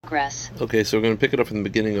progress. Okay, so we're going to pick it up from the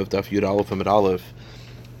beginning of Daf Yud Aleph Amud Aleph.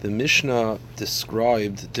 The Mishnah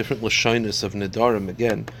described different lashonos of nedarim.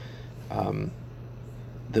 Again,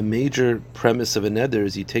 the major premise of a neder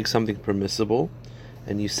is you take something permissible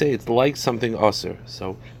and you say it's like something aser.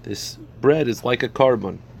 So this bread is like a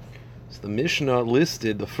carbon. So the Mishnah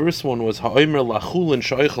listed, the first one was ha'omer lachulin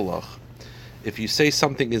shoichalach. If you say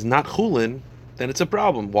something is not chulin, then it's a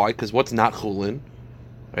problem. Why? Because what's not chulin?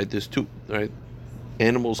 Right? There's two. Right?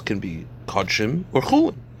 Animals can be kodshim or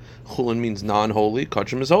chulin. Chulin means non-holy.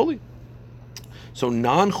 Kodshim is holy. So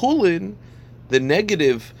non-chulin, the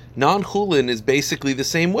negative non-chulin is basically the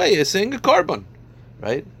same way as saying a carbon,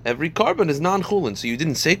 right? Every carbon is non-chulin. So you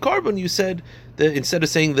didn't say carbon. You said instead of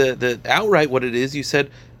saying the outright what it is, you said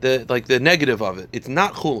the negative of it. It's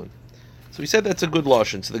not chulin. So we said that's a good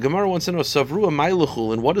lashon. So the Gemara wants to know savru amay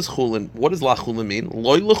lechulin. What is chulin? What does lachulin mean?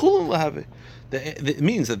 Loy lechulin lahave. It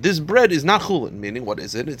means that this bread is not chulin. Meaning, what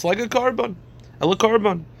is it? It's like a carbon, a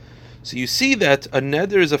carbon. So you see that a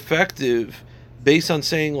neder is effective based on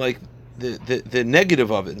saying like the negative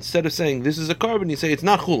of it. Instead of saying this is a carbon, you say it's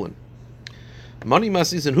not chulin. Mani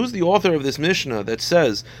Masis, and who's the author of this Mishnah that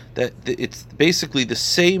says that it's basically the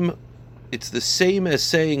same? It's the same as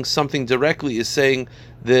saying something directly is saying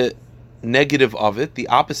the negative of it, the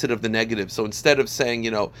opposite of the negative. So instead of saying,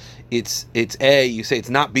 it's A, you say it's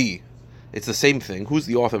not B. It's the same thing. Who's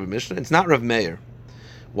the author of a Mishnah? It's not Rav Meir.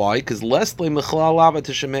 Why? Because Rav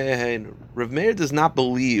Meir does not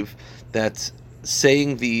believe that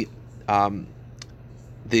saying the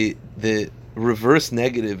reverse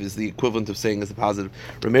negative is the equivalent of saying as the positive.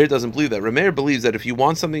 Rav Meir doesn't believe that. Rav Meir believes that if you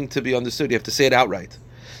want something to be understood, you have to say it outright.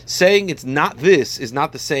 Saying it's not this is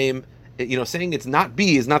not the same. Saying it's not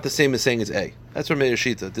B is not the same as saying it's A. That's Rav Meir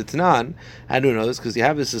Shita. The Tanan, how do you know this? Because you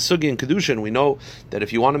have this sugi in Kedushin. We know that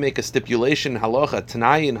if you want to make a stipulation halacha,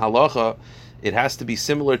 Tanai in halacha, it has to be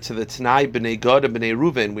similar to the Tanai b'nei Gad and b'nei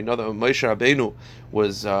Ruven. We know that when Moshe Rabbeinu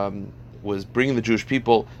was bringing the Jewish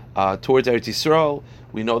people towards Eretz Yisrael,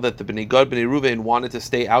 we know that the b'nei Gad, b'nei Ruven wanted to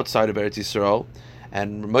stay outside of Eretz Yisrael,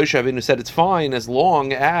 and Moshe Rabbeinu said it's fine as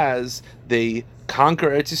long as they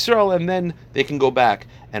conquer Eretz Yisrael and then they can go back.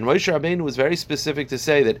 And Moshe Rabbeinu was very specific to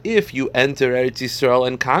say that if you enter Eretz Yisrael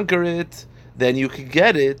and conquer it, then you could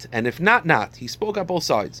get it, and if not, not. He spoke up both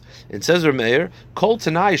sides. It says Rav Meir, Kol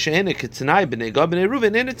Tanai she'enek Tanai b'nei Gad b'nei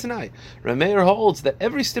Ruven enet Tanai. Rav Meir holds that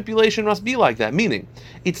every stipulation must be like that, meaning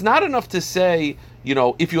it's not enough to say,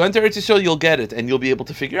 if you enter Eretz Yisrael, you'll get it, and you'll be able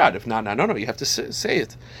to figure out. If not, no, you have to say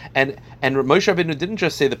it. And Moshe Rabbeinu didn't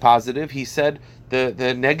just say the positive; he said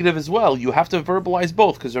the negative as well. You have to verbalize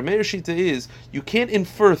both, because Rav Meir Shita is you can't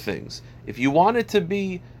infer things. If you want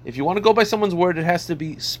to go by someone's word, it has to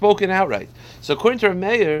be spoken outright. So according to Rav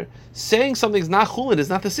Meir, saying something's not chulin is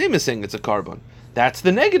not the same as saying it's a carbon. That's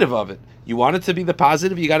the negative of it. You want it to be the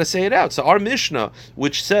positive, you got to say it out. So our Mishnah,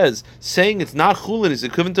 which says saying it's not chulin is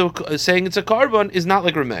equivalent to saying it's a carbon, is not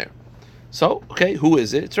like Rav Meir. So, okay, who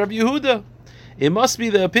is it? It's Rav Yehuda. It must be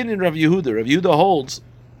the opinion of Rav Yehuda. Rav Yehuda holds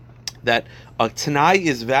that a Tanai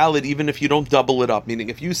is valid even if you don't double it up. Meaning,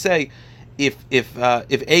 if you say, if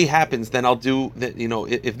A happens, then I'll do that.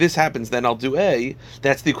 If this happens, then I'll do A.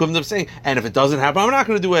 That's the equivalent of saying, and if it doesn't happen, I'm not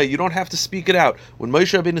going to do A. You don't have to speak it out. When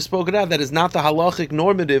Moshe Rabbeinu spoke it out, that is not the halachic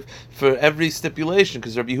normative for every stipulation,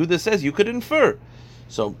 because Rabbi Yehuda says you could infer.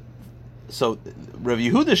 So Rabbi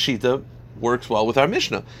Yehuda's shita works well with our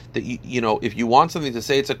Mishnah. That if you want something to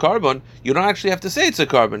say it's a carbon, you don't actually have to say it's a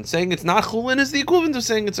carbon. Saying it's not chulin is the equivalent of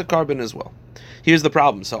saying it's a carbon as well. Here's the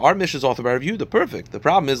problem. So our Mishnah is authored by Rav Yehuda. Perfect. The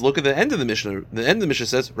problem is, look at the end of the Mishnah. The end of the Mishnah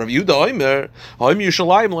says, Rav Yehuda oimer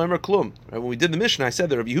Yerushalayim lo oimer klum. When we did the Mishnah, I said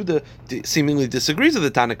that Rav Yehuda seemingly disagrees with the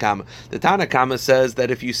Tana Kama. The Tana Kama says that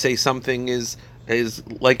if you say something is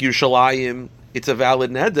like Yerushalayim, it's a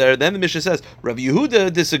valid neder. Then the Mishnah says Rav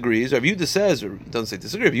Yehuda disagrees. Rav Yehuda says, or doesn't say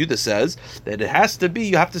disagree. Rav Yehuda says that it has to be.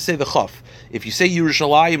 You have to say the chaf. If you say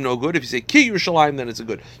Yerushalayim, no good. If you say Ki Yerushalayim, then it's a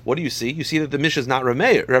good. What do you see? You see that the Mishnah is not Rav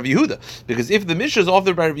Yehuda, because if the Mishnah is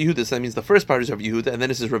authored by Rav Yehuda, so that means the first part is Rav Yehuda, and then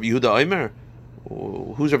it says Rav Yehuda Omer.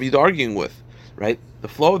 Who's Rav Yehuda arguing with? Right? The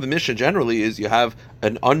flow of the Mishnah generally is you have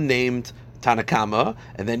an unnamed Tanakama,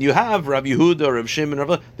 and then you have Rav Yehuda, Rav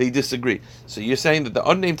Shimon, they disagree. So you're saying that the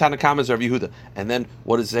unnamed Tanakama is Rav Yehuda, and then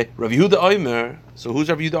what does it say? Rav Yehuda Omer. So who's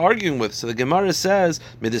Rav Yehuda arguing with? So the Gemara says,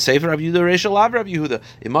 Midasefer Rav Yehuda, Reishal Av Rav Yehuda.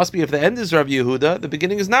 It must be if the end is Rav Yehuda, the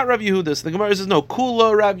beginning is not Rav Yehuda. So the Gemara says, no,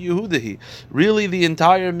 Kula Rav Yehudahi. Really, the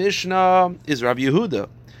entire Mishnah is Rav Yehuda.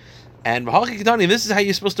 And this is how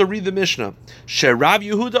you're supposed to read the Mishnah. Rav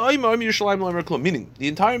Yehuda, meaning the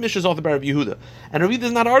entire Mishnah is authored by Rav Yehuda, and Rav Yehuda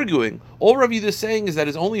is not arguing. All Rav Yehuda is saying is that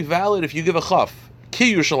it's only valid if you give a chaf.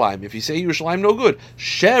 ki Yerushalayim. If you say Yerushalayim, no good.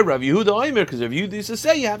 Sheh Rav Yehuda Oimer, because Rav Yehuda used to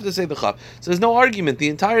say you have to say the Chav. So there's no argument. The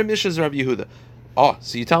entire Mishnah is Rav Yehuda. Oh,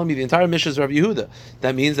 so you're telling me the entire Mishnah is Rav Yehuda.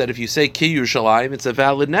 That means that if you say Ki Yerushalayim, it's a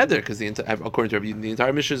valid neder, because according to Rav Yehuda, the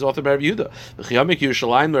entire Mishnah is authored by Rav Yehuda. V'chiyamek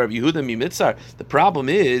Yerushalayim Rav Yehuda mi mitzar. The problem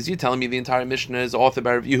is, you're telling me the entire Mishnah is authored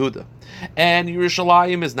by Rav Yehuda. And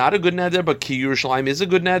Yerushalayim is not a good neder, but Ki Yerushalayim is a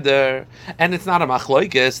good neder. And it's not a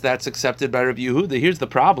machlokes that's accepted by Rav Yehuda. Here's the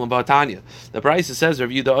problem about Tanya. The Brisa says, Rav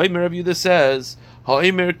Yehuda says,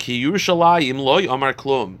 Ha'omer Ki Yerushalayim loy amar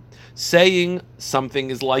klum. Saying something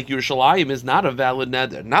is like Yerushalayim is not a valid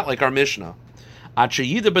neder, not like our Mishnah. You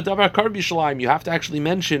have to actually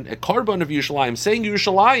mention a carbon of Yerushalayim. Saying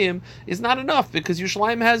Yerushalayim is not enough because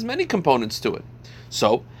Yerushalayim has many components to it.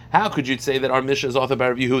 So, how could you say that our Mishnah is authored by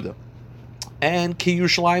Rav Yehuda? And Ki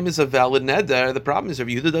Yerushalayim is a valid neder. The problem is Rav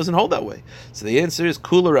Yehuda doesn't hold that way. So the answer is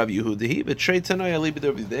Kula Rav Yehuda.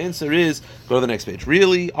 The answer is, go to the next page.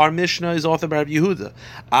 Really, our Mishnah is authored by Rav Yehuda.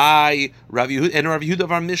 Rav Yehuda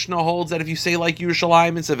of our Mishnah holds that if you say like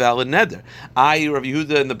Yerushalayim, it's a valid neder. Rav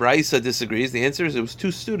Yehuda and the Brisa disagrees. The answer is it was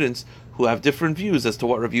two students who have different views as to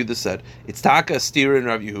what Rav Yehuda said. It's Taka Steer in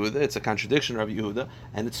Rav Yehuda, it's a contradiction of Rav Yehuda,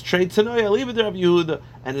 and it's Trey Tanoia, leave it to Rav Yehuda,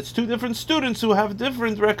 and it's two different students who have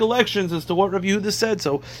different recollections as to what Rav Yehuda said.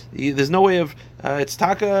 So there's no way of it's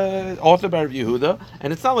Taka authored by Rav Yehuda,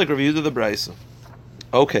 and it's not like Rav Yehuda the Brisa.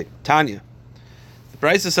 Okay, Tanya. The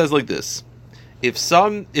Brisa says like this: if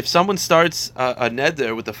someone starts a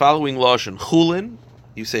neder with the following lashon, chulin,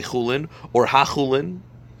 you say chulin, or hachulin,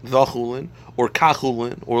 the chulin, or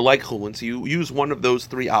kachulin, or like chulin. So you use one of those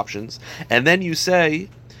three options, and then you say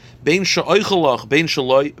bein she'oichalach, bein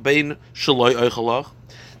shaloi oichalach.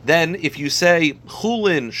 Then if you say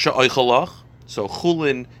chulin she'oichalach, so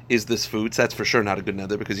chulin is this food, so that's for sure not a good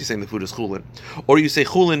neder because you're saying the food is chulin. Or you say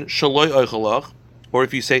chulin shaloi oichalach, or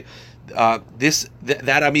if you say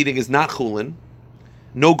that I'm eating is not chulin,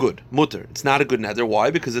 no good, mutter. It's not a good neder.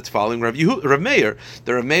 Why? Because it's following Rav Meir.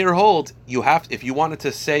 The Rav Meir holds if you wanted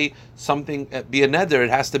to say something be a neder, it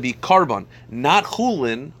has to be carbon, not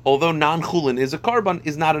chulin. Although non-chulin is a carbon,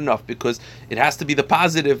 is not enough because it has to be the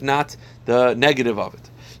positive, not the negative of it.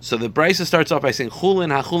 So the Brisa starts off by saying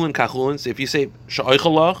chulin, hachulin, kachulin. So if you say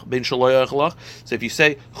sha'oichalach, ben shaloi oichalach. So if you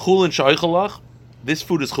say chulin sha'oichalach, this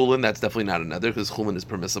food is chulin. That's definitely not a neder because chulin is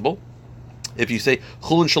permissible. If you say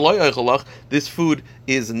chulin shaloi oichalach, this food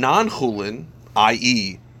is non-chulin,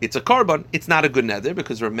 i.e., it's a carbon, it's not a good neder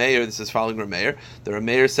because Rameir, this is following Rameir. The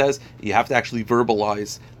Rameir says you have to actually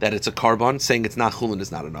verbalize that it's a carbon. Saying it's not chulin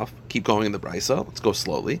is not enough. Keep going in the Brisa. Let's go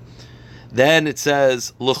slowly. Then it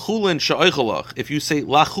says lechulin sha'oichalach. If you say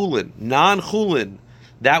lachulin, non-chulin,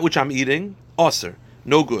 that which I'm eating, aser,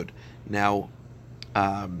 no good. Now,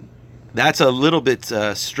 that's a little bit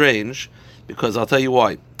strange because I'll tell you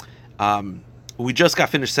why. We just got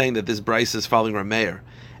finished saying that this Brisa is following Rameir,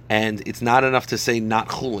 and it's not enough to say not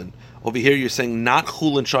chulin. Over here, you're saying not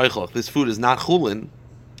chulin shaychalach. This food is not chulin.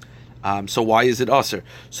 So why is it aser?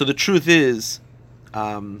 So the truth is,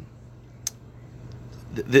 the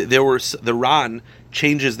Ran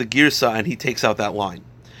changes the girsa and he takes out that line.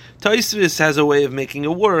 Tosfos has a way of making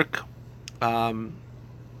it work. Okay.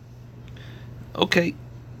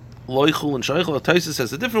 Loichul and Shaychul. Tosfos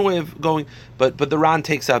has a different way of going, but the Ran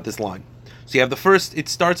takes out this line. So you have the first. It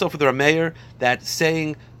starts off with the Rameir that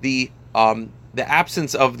saying the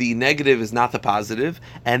absence of the negative is not the positive,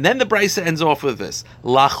 and then the Brisa ends off with this: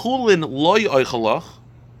 Lachulin loy oichalach.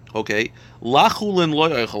 Okay, Lachulin loy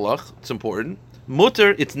oichalach. It's important.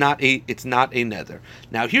 Mutter. It's not a neder.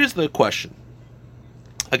 Now here's the question.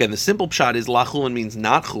 Again, the simple pshat is Lachulin means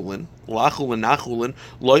not chulin. Lachulin, not chulin.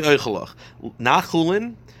 Loy oichalach. Not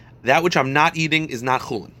chulin. That which I'm not eating is not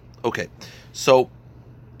chulin. Okay, so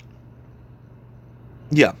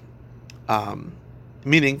yeah,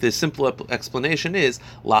 meaning the simple explanation is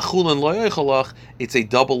la chulin lo yoichalach. It's a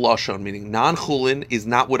double lashon, meaning non chulin is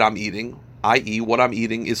not what I'm eating, i.e., what I'm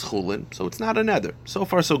eating is chulin, so it's not a neder. So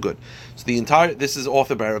far, so good. So this is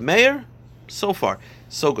authored by Rav Meir. So far,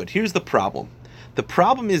 so good. Here's the problem. The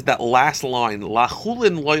problem is that last line, la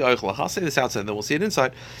chulin lo yoichalach. I'll say this outside, then we'll see it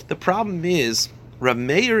inside. The problem is Rav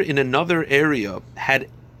Meir in another area had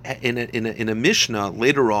in a Mishnah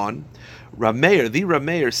later on. Rav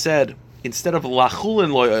Meir said instead of la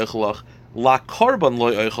chulin lo yoichalach, la carbon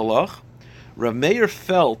lo yoichalach. Rav Meir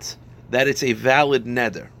felt that it's a valid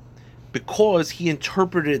neder. because he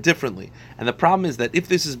interpreted it differently. And the problem is that if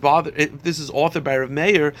this is authored by Rav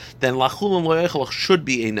Meir, then lachulin lo yoichalach should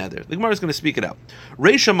be a neder. The Gemara is going to speak it out.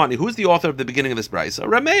 Reish Hamani, who's the author of the beginning of this brisa?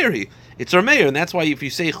 Rav Meir. It's Rav Meir, and that's why if you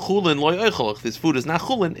say chulin lo yoichalach, this food is not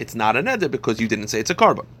chulin, it's not a neder because you didn't say it's a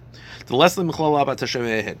carbon. So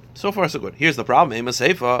far, so good. Here's the problem. Ema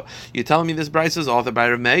Seifa, you're telling me this brisa is authored by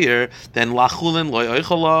Rav Meir, then lachulin lo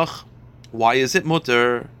yoichalach. Why is it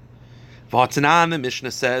mutter? V'hatzanan, the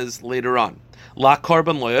Mishnah says later on, la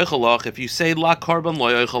karban lo yoichalach. If you say la karban lo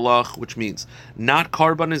yoichalach, which means not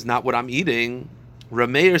karban is not what I'm eating, Rav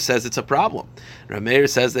Meir says it's a problem. Rav Meir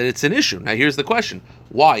says that it's an issue. Now here's the question: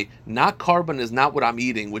 why not karban is not what I'm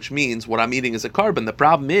eating, which means what I'm eating is a karban? The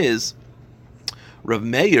problem is Rav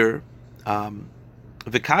Meir. Meaning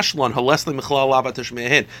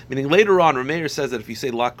later on, Rav Meir says that if you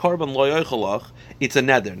say la karban lo yoichalach, it's a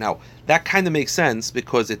neder. Now that kind of makes sense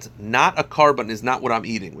because it's not a karban is not what I'm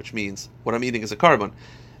eating, which means what I'm eating is a karban.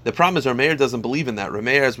 The problem is Rav Meir doesn't believe in that. Rav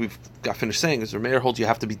Meir, as we've got finished saying, is Rav Meir holds you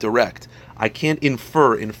have to be direct. I can't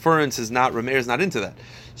infer. Inference is not. Rav Meir is not into that.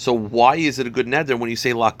 So why is it a good neder when you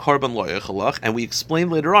say la karban lo yoichalach? And we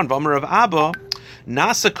explain later on. V'amar Rav Abba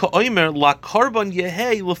nasa ka'omer la karban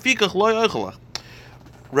yehei lefikach lo yoichalach.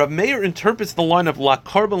 Rav Meir interprets the line of la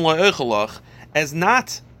karban lo yoichalach as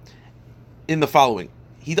not in the following.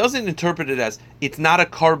 He doesn't interpret it as it's not a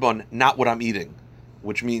karban, not what I'm eating,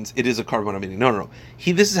 which means it is a karban I'm eating. No.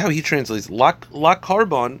 This is how he translates la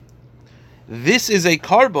karban. This is a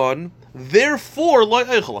karban, therefore lo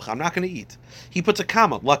yoichalach. I'm not going to eat. He puts a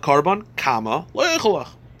comma. La karban, comma lo yoichalach.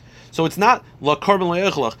 So it's not la karban lo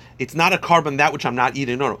yoichalach. It's not a karban that which I'm not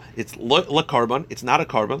eating. No. It's la karban. It's not a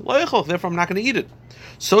karban lo yoichalach. Therefore, I'm not going to eat it.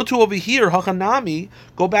 So too over here, hachanami.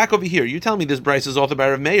 Go back over here. You tell me this brisa is authored by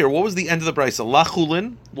Rav Meir. What was the end of the brisa? La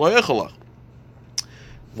chulin lo yoichalach.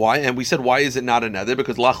 Why? And we said why is it not a neder?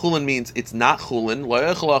 Because la chulin means it's not chulin lo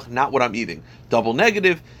yoichalach, not what I'm eating. Double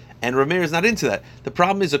negative. And Rav Meir is not into that. The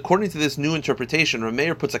problem is, according to this new interpretation, Rav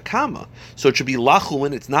Meir puts a comma. So it should be la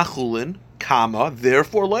chulin, it's not chulin, comma,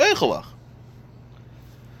 therefore lo yoichalach.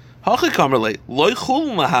 Hachikamerle, lo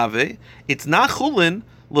chulin lahave, it's not chulin,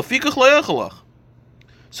 lefikach lo yoichalach.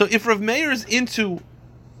 So if Rav Meir is into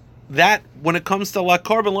that when it comes to la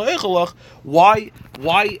karban lo yoichalach, why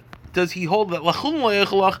does he hold that la chulin lo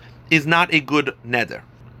yoichalach is not a good neder?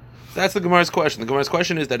 That's the Gemara's question. The Gemara's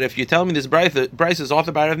question is that if you tell me this brisa is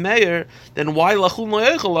authored by Rav Meir, then why lachulin lo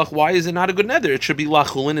yoichalach? Why is it not a good neder? It should be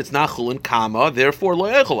lachulin. It's not chulin, comma, therefore lo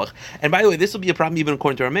yoichalach. And by the way, this will be a problem even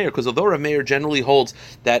according to Rav Meir, because although Rav Meir generally holds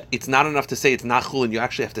that it's not enough to say it's not chulin, you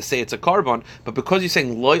actually have to say it's a karban. But because you're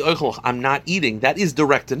saying lo yoichalach, I'm not eating, that is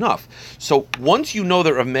direct enough. So once you know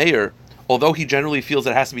that Rav Meir, although he generally feels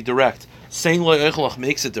that it has to be direct, saying lo yoichalach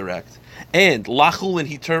makes it direct, and lachulin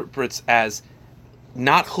he interprets as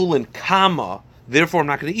not chulin, comma, therefore I'm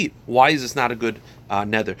not going to eat. Why is this not a good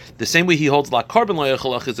neder? The same way he holds la karban lo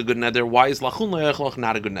yoichalach is a good neder, why is la chulin lo yoichalach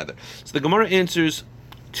not a good neder? So the Gemara answers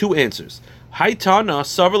two answers. Haitana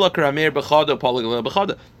savar Rav Meir b'chada poligla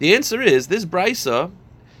b'chada. The answer is this brisa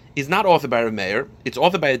is not authored by Rav Meir. It's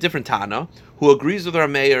authored by a different Tana who agrees with Rav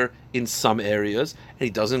Meir in some areas, and he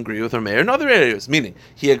doesn't agree with Rav Meir in other areas. Meaning,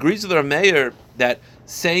 he agrees with Rav Meir that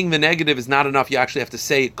saying the negative is not enough. You actually have to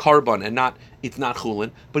say karban and not it's not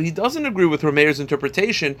chulin. But he doesn't agree with Rav Meir's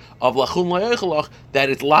interpretation of lachulin lo yoichalach that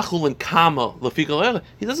it's lachulin kama lefika lo yoichalach.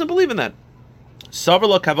 He doesn't believe in that.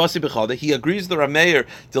 Savar kavasi b'chada. He agrees with Rav Meir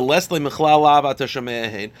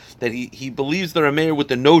that he believes the Rav Meir with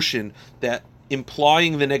the notion that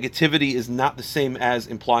implying the negativity is not the same as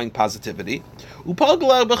implying positivity.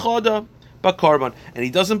 And he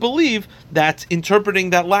doesn't believe that interpreting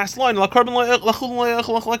that last line, so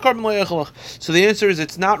the answer is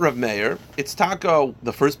it's not Rav Meir, it's Taka,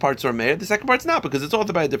 the first part's Rav Meir, the second part's not, because it's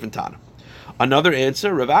authored by a different Tana. Another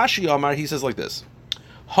answer, Rav Ashi Amar, he says like this,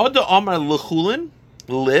 Hada Amar lechulin,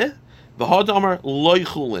 le, v'hada Amar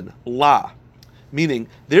loichulin, la. Meaning,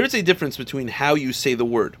 there is a difference between how you say the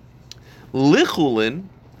word. Lichulin,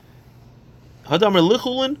 Hada Amar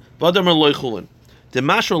lichulin, v'hada Amar loichulin.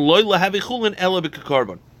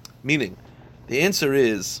 Meaning, the answer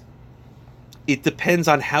is, it depends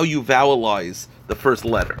on how you vowelize the first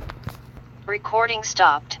letter. Recording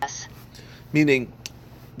stopped. Meaning,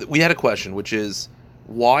 we had a question, which is,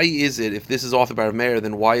 why is it, if this is authored by Rav Meir,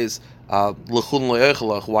 then why is l'chulin lo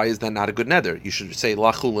yoichalach, why is that not a good neder? You should say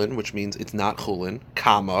lachulin, which means it's not chulin,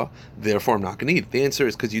 comma, therefore I'm not going to eat. The answer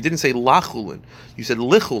is because you didn't say lachulin, you said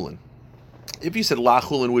lichulin. If you said la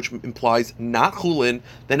chulin, which implies not chulin,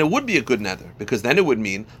 then it would be a good neder, because then it would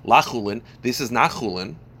mean la chulin, this is not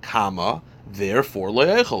chulin, comma, therefore lo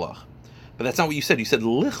yoichalach. But that's not what you said. You said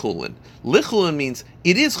lichulin. Lichulin means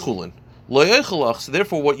it is chulin. Lo yoichelach. So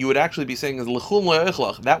therefore, what you would actually be saying is lechulin lo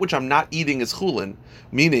yoichelach. That which I'm not eating is chulin,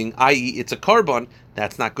 meaning, i.e., it's a carbon.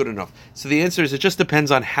 That's not good enough. So the answer is it just depends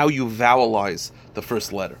on how you vowelize the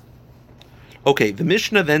first letter. Okay, the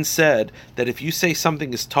Mishnah then said that if you say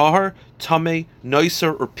something is tahar, tameh,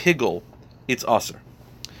 noiser, or pigul, it's aser.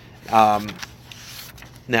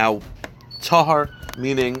 Now, tahar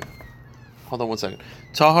meaning, hold on one second.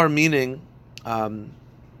 Tahar meaning,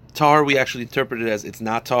 tahar we actually interpret it as it's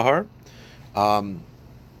not tahar. Tameh,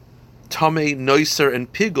 noiser,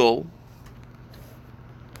 and pigul.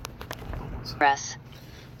 Press.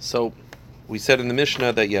 So, we said in the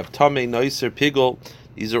Mishnah that you have tameh, noiser, pigul.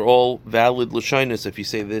 These are all valid lashonos. If you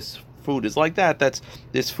say this food is like that, that's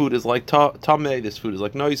this food is like tameh, this food is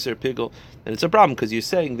like noiser, pigul, and it's a problem because you're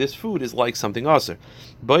saying this food is like something aser.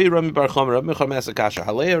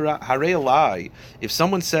 If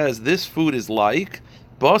someone says this food is like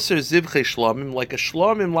baser zivche shlamim, like a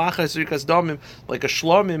shlamim lachas rikas damim, like a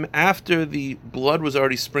shlamim after the blood was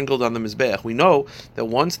already sprinkled on the mizbeach. We know that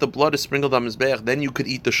once the blood is sprinkled on the mizbeach, then you could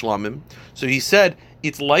eat the shlamim. So he said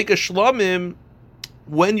it's like a shlamim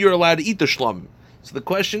when you're allowed to eat the shlamim. So the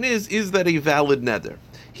question is that a valid neder?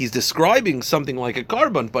 He's describing something like a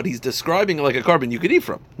carbon, but he's describing it like a carbon you could eat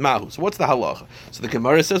from. Mahu. So what's the halacha? So the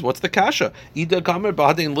Gemara says, what's the kasha? Ida kamer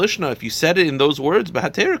b'hadein lishna. If you said it in those words,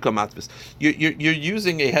 b'hatera kamatvis, you're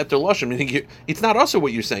using a heter lashon, meaning it's not also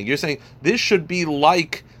what you're saying. You're saying this should be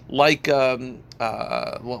like a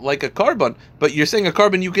carbon, but you're saying a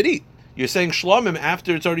carbon you could eat. You're saying shlamim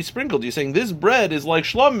after it's already sprinkled. You're saying this bread is like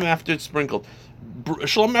shlamim after it's sprinkled.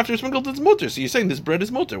 Shlamim after it's sprinkled, it's mutter. So you're saying this bread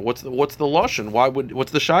is mutter. What's the lashon?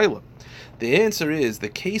 What's the shaila? The answer is the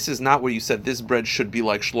case is not where you said this bread should be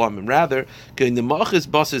like shlamim. Rather,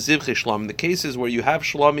 the case is where you have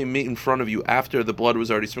shlamim meat in front of you after the blood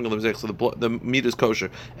was already sprinkled, so the meat is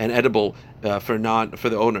kosher and edible for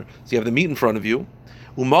the owner. So you have the meat in front of you,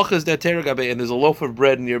 and there's a loaf of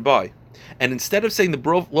bread nearby. And instead of saying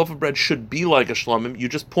the loaf of bread should be like a shlamim, you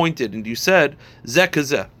just pointed and you said zeh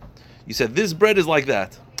kazeh. You said this bread is like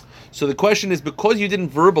that. So the question is, because you didn't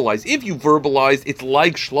verbalize, if you verbalized it's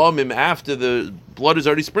like shlamim after the blood is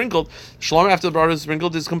already sprinkled, shlamim after the blood is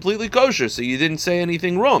sprinkled is completely kosher, so you didn't say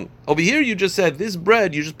anything wrong. Over here you just said this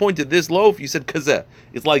bread, you just pointed this loaf, you said kazeh.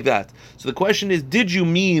 It's like that. So the question is, did you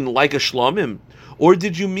mean like a shlamim? Or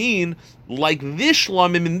did you mean like this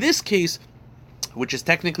shlamim in this case, which is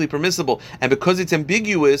technically permissible, and because it's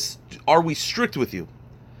ambiguous, are we strict with you?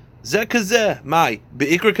 Zeh kazeh, mai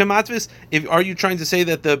beikra kamatvis. Are you trying to say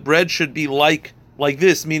that the bread should be like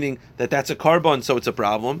this, meaning that that's a carbon, so it's a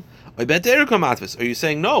problem? Or beter kamatvis. Are you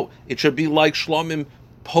saying no? It should be like shlamim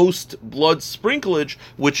post blood sprinklage,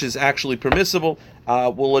 which is actually permissible.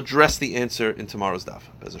 We'll address the answer in tomorrow's daf.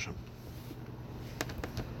 Bez Hashem.